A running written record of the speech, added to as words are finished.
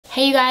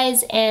Hey you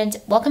guys, and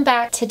welcome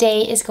back.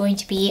 Today is going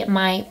to be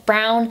my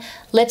brown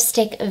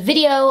lipstick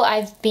video.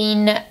 I've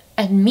been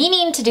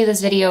meaning to do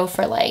this video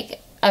for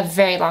like a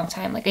very long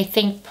time. I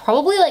think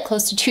probably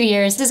close to 2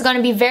 years. This is going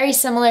to be very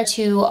similar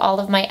to all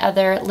of my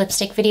other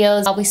lipstick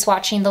videos. I'll be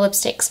swatching the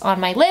lipsticks on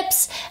my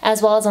lips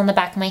as well as on the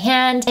back of my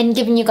hand and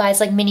giving you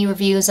guys mini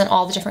reviews on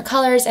all the different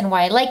colors and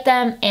why I like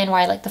them and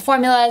why I like the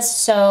formulas.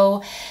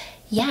 So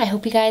yeah, I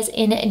hope you guys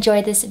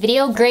enjoyed this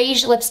video.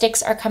 Greige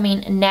lipsticks are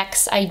coming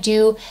next. I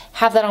do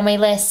have that on my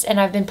list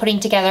and I've been putting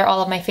together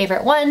all of my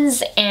favorite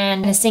ones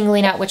and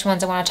singling out which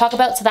ones I want to talk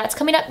about. So that's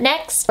coming up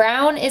next.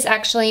 Brown is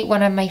actually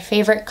one of my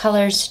favorite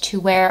colors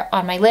to wear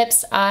on my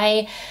lips.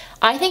 I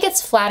think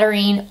it's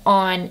flattering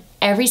on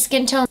every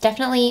skin tone.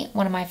 Definitely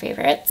one of my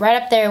favorites.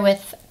 Right up there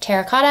with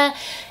terracotta,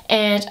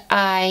 and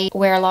I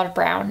wear a lot of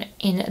brown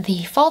in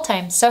the fall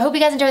time. So I hope you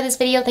guys enjoyed this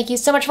video. Thank you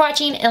so much for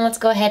watching, and let's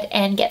go ahead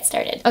and get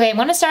started. Okay, I'm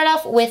gonna start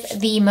off with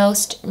the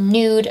most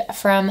nude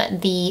from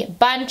the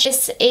bunch.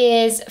 This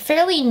is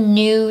fairly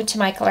new to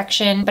my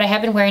collection, but I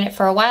have been wearing it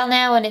for a while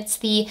now, and it's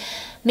the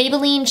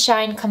Maybelline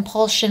Shine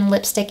Compulsion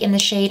lipstick in the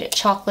shade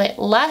Chocolate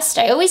Lust.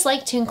 I always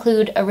like to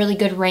include a really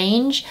good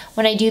range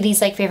when I do these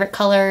favorite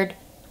colored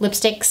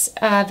lipsticks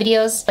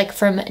videos,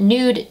 from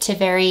nude to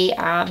very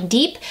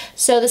deep.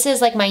 So this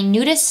is my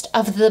nudist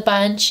of the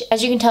bunch.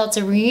 As you can tell, it's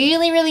a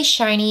really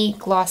shiny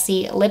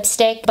glossy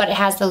lipstick, but it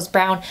has those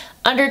brown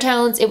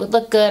undertones. It would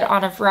look good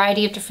on a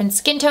variety of different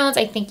skin tones.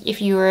 I think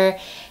if you were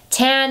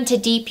tan to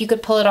deep, you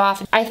could pull it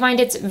off. I find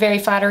it's very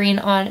flattering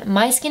on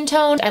my skin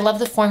tone. I love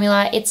the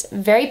formula. It's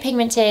very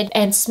pigmented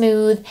and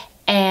smooth,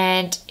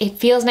 and it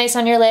feels nice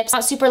on your lips.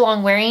 Not super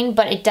long wearing,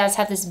 but it does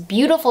have this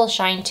beautiful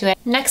shine to it.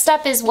 Next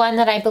up is one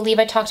that I believe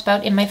I talked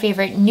about in my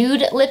favorite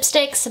nude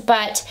lipsticks,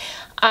 but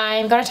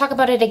I'm gonna talk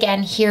about it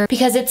again here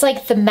because it's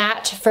the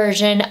matte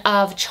version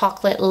of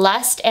Chocolate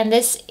Lust, and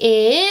this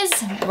is,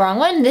 wrong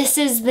one, this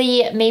is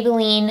the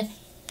Maybelline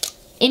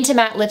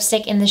Intimatte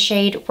lipstick in the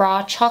shade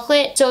Raw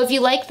Chocolate. So if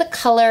you like the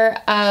color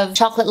of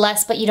Chocolate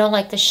Lust but you don't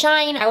like the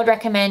shine, I would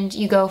recommend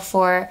you go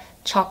for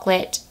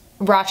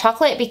Raw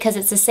Chocolate because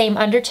it's the same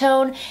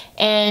undertone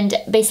and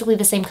basically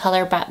the same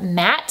color but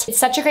matte. It's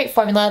such a great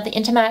formula. The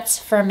Intimattes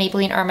from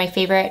Maybelline are my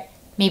favorite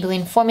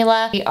Maybelline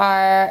formula. They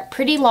are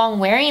pretty long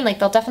wearing,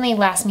 they'll definitely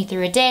last me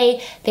through a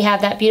day. They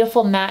have that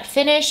beautiful matte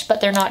finish, but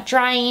they're not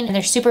drying, and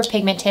they're super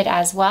pigmented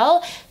as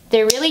well.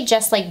 They're really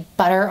just like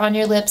butter on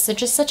your lips. They're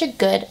just such a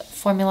good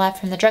formula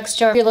from the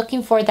drugstore. If you're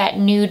looking for that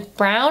nude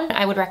brown,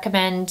 I would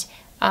recommend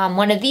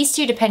one of these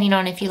two, depending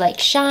on if you like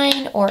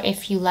shine or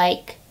if you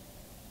like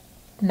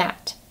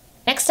matte.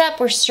 Next up,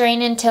 we're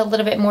straying into a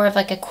little bit more of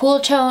a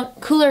cooler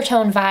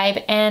tone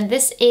vibe, and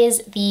this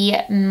is the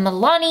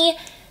Milani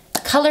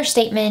Color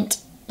Statement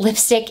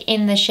lipstick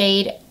in the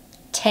shade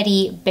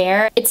Teddy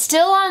Bear. It's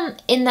still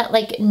in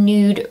that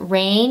nude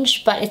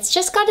range, but it's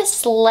just got a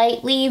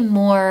slightly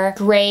more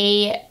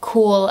gray,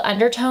 cool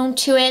undertone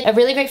to it. A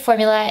really great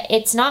formula.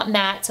 It's not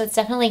matte, so it's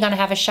definitely gonna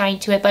have a shine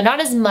to it, but not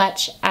as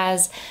much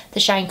as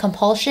the Shine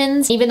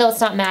Compulsions. Even though it's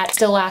not matte, it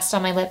still lasts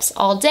on my lips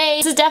all day.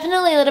 This is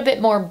definitely a little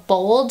bit more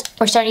bold.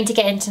 We're starting to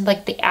get into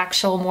the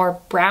actual more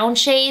brown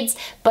shades,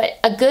 but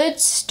a good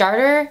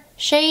starter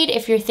shade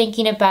if you're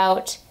thinking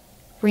about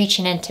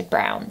reaching into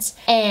browns.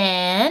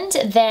 And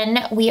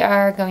then we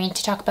are going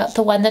to talk about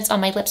the one that's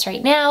on my lips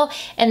right now,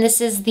 and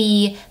this is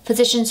the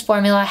Physicians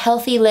Formula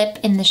Healthy Lip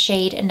in the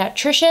shade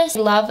Nut-ricious. I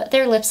love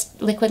their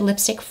liquid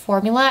lipstick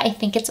formula. I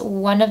think it's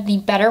one of the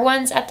better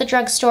ones at the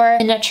drugstore.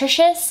 The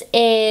Nut-ricious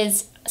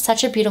is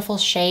such a beautiful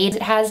shade.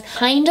 It has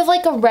kind of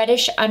a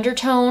reddish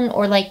undertone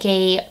or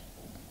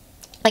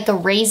a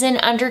raisin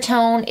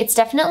undertone. It's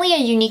definitely a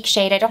unique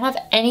shade. I don't have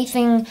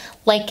anything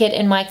like it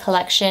in my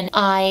collection.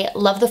 I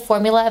love the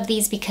formula of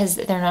these because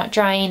they're not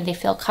drying, they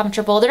feel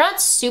comfortable. They're not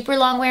super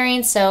long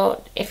wearing,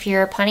 so if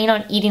you're planning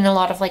on eating a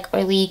lot of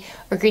oily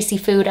or greasy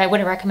food, I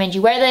wouldn't recommend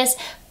you wear this,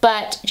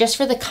 but just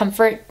for the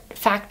comfort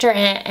factor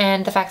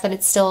and the fact that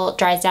it still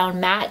dries down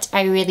matte,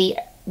 I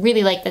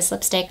really like this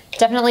lipstick.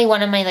 Definitely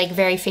one of my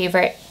very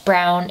favorite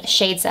brown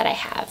shades that I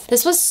have.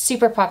 This was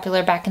super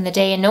popular back in the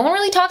day and no one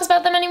really talks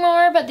about them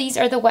anymore, but these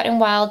are the Wet n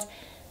Wild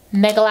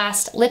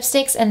Megalast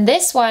lipsticks, and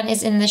this one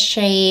is in the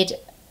shade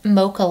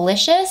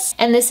Mochalicious.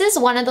 And this is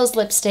one of those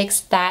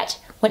lipsticks that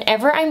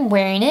whenever I'm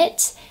wearing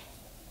it,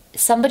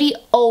 somebody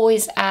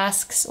always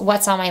asks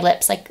what's on my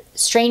lips.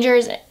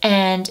 Strangers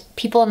and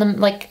people in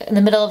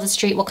the middle of the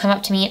street will come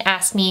up to me and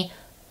ask me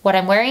what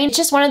I'm wearing. It's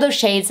just one of those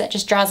shades that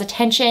just draws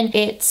attention.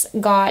 It's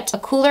got a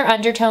cooler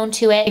undertone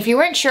to it. If you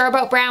weren't sure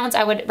about browns,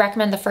 I would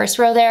recommend the first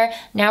row there.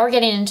 Now we're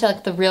getting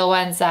into the real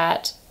ones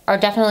that are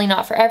definitely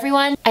not for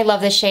everyone. I love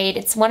this shade.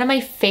 It's one of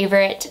my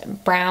favorite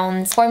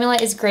browns. Formula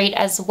is great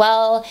as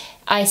well.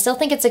 I still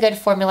think it's a good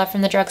formula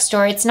from the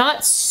drugstore. It's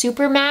not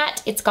super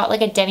matte. It's got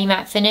a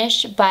demi-matte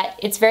finish, but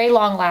it's very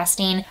long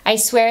lasting. I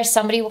swear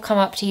somebody will come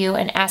up to you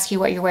and ask you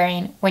what you're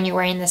wearing when you're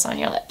wearing this on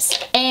your lips.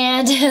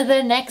 And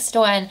the next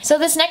one. So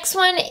this next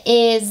one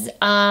is,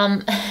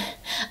 I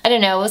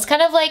don't know, it was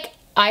kind of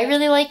I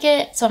really like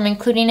it, so I'm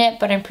including it,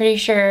 but I'm pretty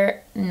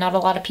sure not a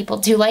lot of people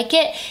do like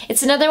it.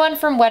 It's another one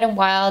from Wet n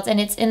Wild,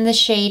 and it's in the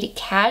shade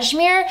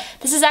Cashmere.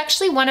 This is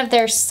actually one of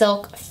their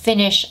silk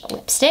finish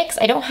lipsticks.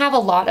 I don't have a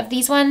lot of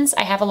these ones.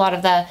 I have a lot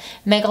of the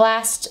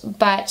Megalast,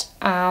 but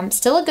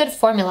still a good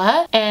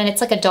formula, and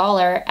it's like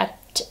 $1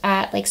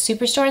 at like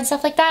Superstore and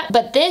stuff like that.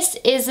 But this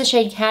is the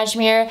shade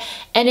Cashmere,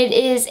 and it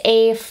is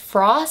a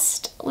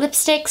frost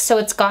lipstick, so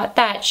it's got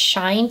that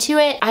shine to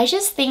it. I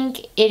just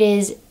think it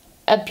is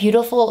a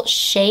beautiful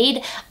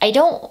shade. I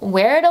don't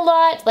wear it a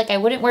lot, like I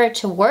wouldn't wear it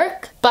to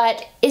work,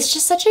 but it's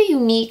just such a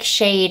unique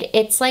shade.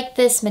 It's like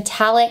this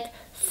metallic,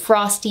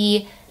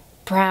 frosty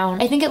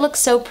brown. I think it looks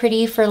so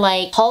pretty for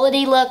like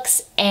holiday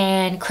looks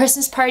and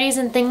Christmas parties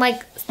and things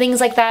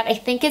like that. I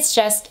think it's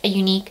just a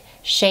unique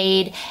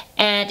shade,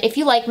 and if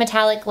you like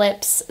metallic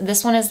lips,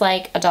 this one is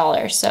like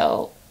 $1,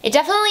 so it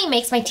definitely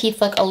makes my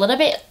teeth look a little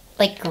bit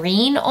like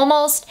green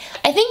almost.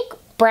 I think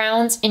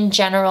browns in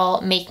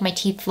general make my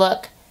teeth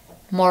look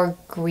more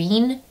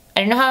green.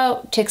 I don't know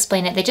how to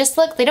explain it. They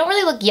don't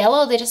really look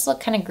yellow, they just look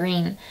kind of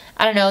green.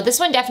 I don't know,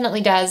 this one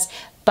definitely does,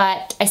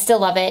 but I still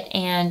love it,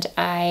 and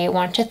I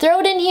want to throw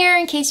it in here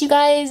in case you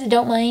guys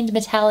don't mind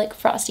metallic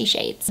frosty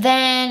shades.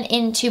 Then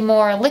into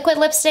more liquid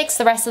lipsticks.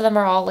 The rest of them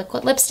are all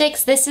liquid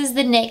lipsticks. This is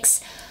the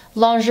NYX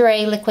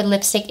Lingerie liquid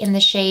lipstick in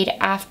the shade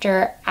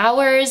After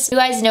Hours. You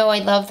guys know I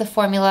love the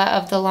formula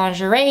of the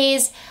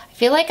lingeries. I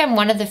feel like I'm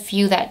one of the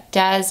few that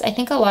does. I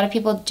think a lot of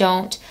people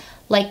don't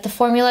like the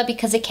formula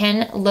because it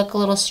can look a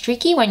little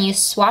streaky when you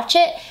swatch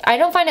it. I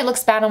don't find it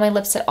looks bad on my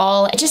lips at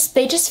all.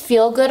 They just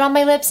feel good on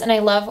my lips, and I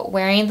love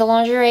wearing the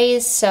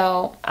lingeries,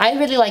 so I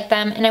really like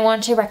them, and I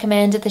want to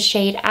recommend the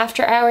shade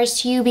After Hours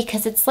to you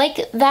because it's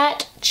like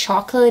that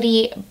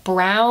chocolatey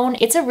brown.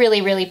 It's a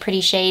really, really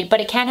pretty shade,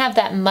 but it can have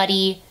that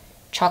muddy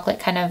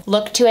chocolate kind of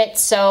look to it,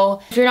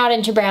 so if you're not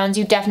into browns,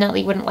 you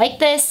definitely wouldn't like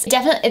this.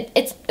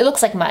 It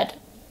looks like mud.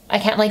 I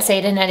can't like say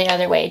it in any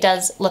other way. It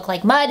does look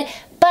like mud,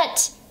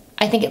 but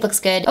I think it looks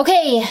good.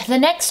 Okay, the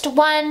next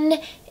one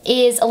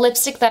is a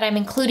lipstick that I'm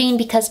including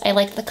because I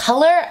like the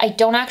color. I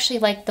don't actually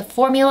like the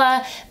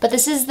formula, but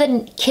this is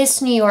the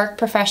Kiss New York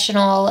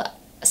Professional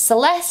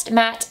Celeste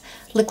Matte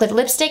Liquid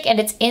Lipstick, and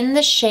it's in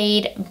the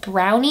shade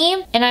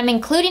Brownie. And I'm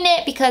including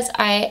it because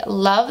I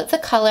love the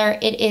color.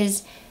 It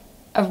is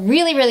a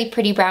really, really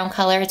pretty brown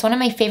color. It's one of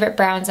my favorite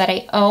browns that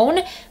I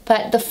own,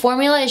 but the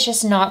formula is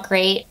just not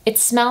great. It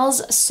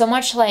smells so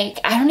much like,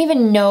 I don't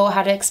even know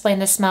how to explain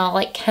the smell,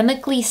 like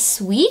chemically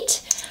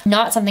sweet.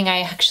 Not something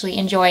I actually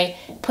enjoy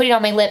putting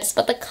on my lips,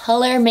 but the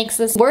color makes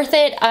this worth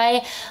it.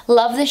 I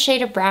love the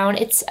shade of brown.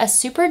 It's a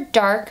super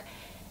dark,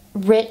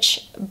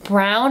 rich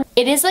brown.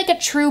 It is like a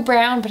true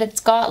brown, but it's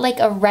got like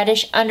a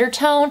reddish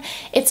undertone.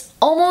 It's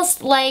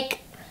almost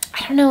like,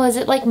 I don't know, is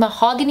it like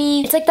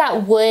mahogany? It's like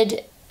that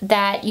wood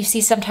that you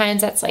see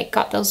sometimes that's like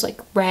got those like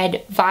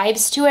red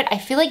vibes to it. I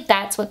feel like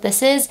that's what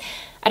this is.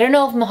 I don't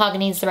know if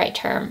mahogany is the right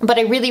term, but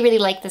I really, really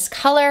like this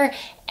color,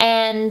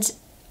 and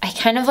I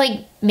kind of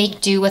like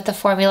make do with the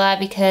formula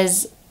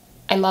because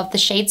I love the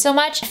shade so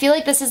much. I feel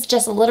like this is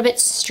just a little bit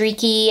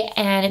streaky,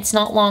 and it's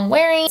not long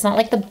wearing. It's not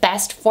like the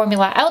best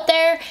formula out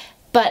there,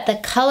 but the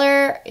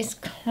color is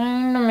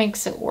kind of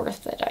makes it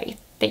worth it, I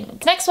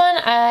think. Next one,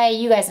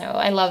 you guys know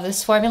I love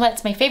this formula.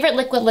 It's my favorite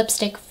liquid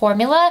lipstick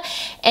formula,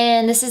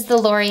 and this is the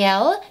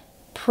L'Oreal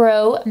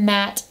Pro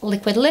Matte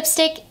Liquid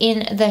Lipstick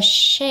in the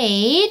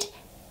shade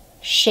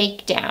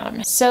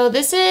Shakedown. So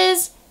this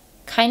is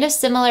kind of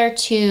similar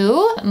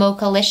to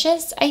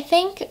Mochalicious, I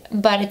think,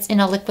 but it's in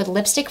a liquid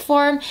lipstick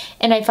form,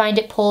 and I find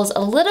it pulls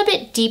a little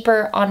bit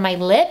deeper on my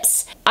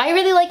lips. I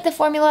really like the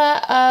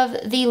formula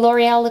of the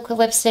L'Oreal liquid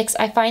lipsticks.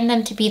 I find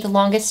them to be the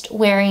longest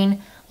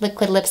wearing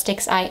liquid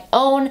lipsticks I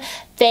own.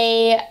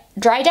 They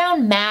dry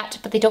down matte,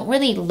 but they don't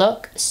really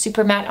look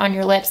super matte on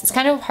your lips. It's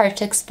kind of hard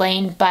to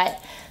explain,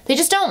 but they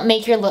just don't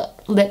make your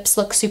lips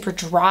look super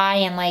dry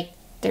and like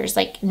there's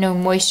like no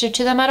moisture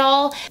to them at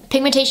all.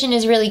 Pigmentation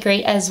is really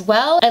great as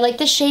well. I like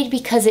this shade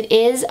because it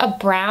is a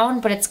brown,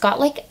 but it's got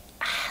like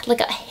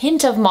a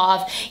hint of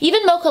mauve.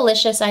 Even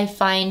Mochalicious I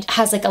find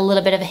has like a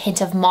little bit of a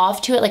hint of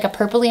mauve to it, like a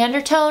purpley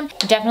undertone.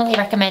 Definitely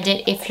recommend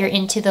it if you're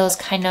into those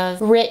kind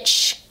of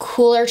rich,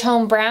 cooler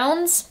tone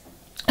browns.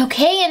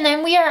 Okay, and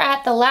then we are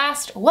at the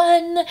last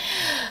one.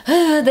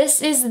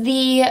 This is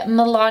the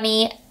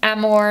Milani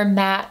Amore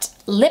Matte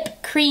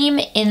Lip Cream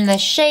in the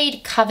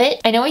shade Covet.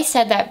 I know I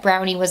said that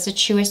Brownie was the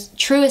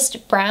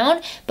truest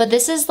brown, but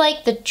this is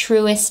like the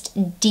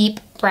truest deep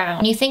brown.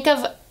 When you think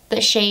of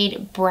the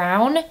shade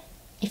brown,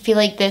 I feel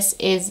like this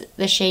is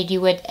the shade you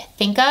would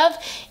think of.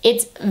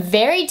 It's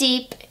very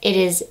deep, it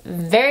is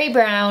very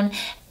brown,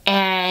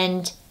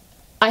 and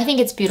I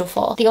think it's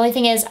beautiful. The only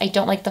thing is I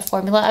don't like the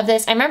formula of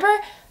this. I remember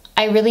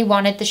I really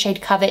wanted the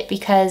shade Covet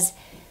because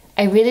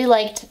I really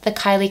liked the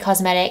Kylie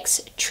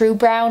Cosmetics True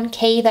Brown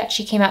K that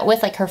she came out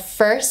with, like her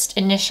first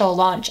initial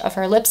launch of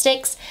her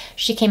lipsticks.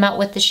 She came out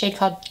with the shade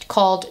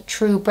called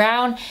True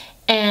Brown,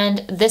 and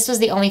this was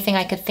the only thing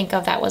I could think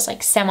of that was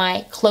like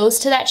semi close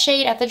to that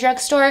shade at the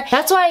drugstore.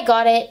 That's why I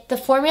got it. The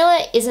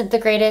formula isn't the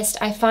greatest.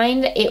 I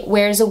find it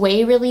wears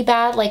away really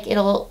bad. Like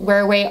it'll wear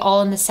away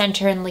all in the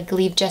center and like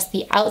leave just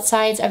the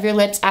outsides of your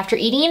lips after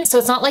eating. So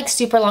it's not like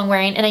super long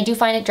wearing, and I do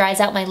find it dries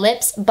out my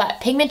lips, but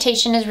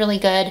pigmentation is really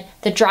good.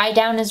 The dry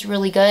down is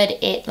really good.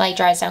 It like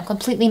dries down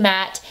completely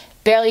matte,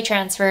 barely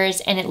transfers,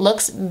 and it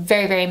looks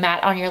very, very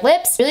matte on your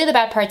lips. Really the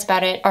bad parts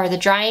about it are the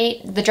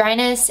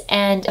dryness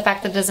and the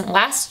fact that it doesn't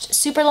last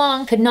super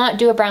long. Could not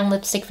do a brown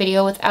lipstick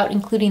video without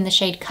including the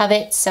shade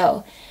Covet,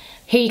 so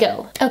here you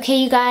go. Okay,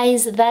 you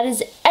guys, that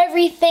is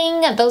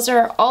everything. Those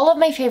are all of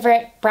my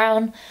favorite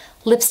brown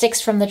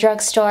lipsticks from the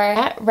drugstore.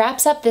 That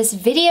wraps up this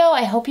video.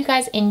 I hope you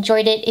guys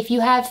enjoyed it. If you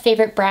have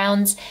favorite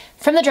browns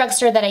from the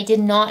drugstore that I did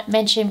not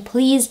mention,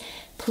 please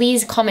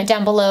comment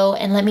down below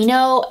and let me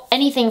know.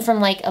 Anything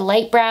from like a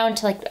light brown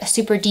to like a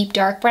super deep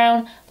dark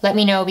brown, let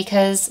me know,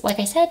 because like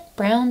I said,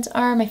 browns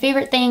are my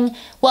favorite thing.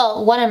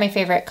 Well, one of my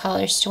favorite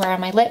colors to wear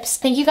on my lips.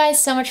 Thank you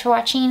guys so much for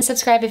watching.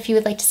 Subscribe if you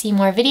would like to see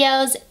more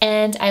videos,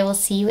 and I will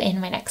see you in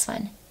my next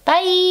one.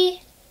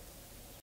 Bye!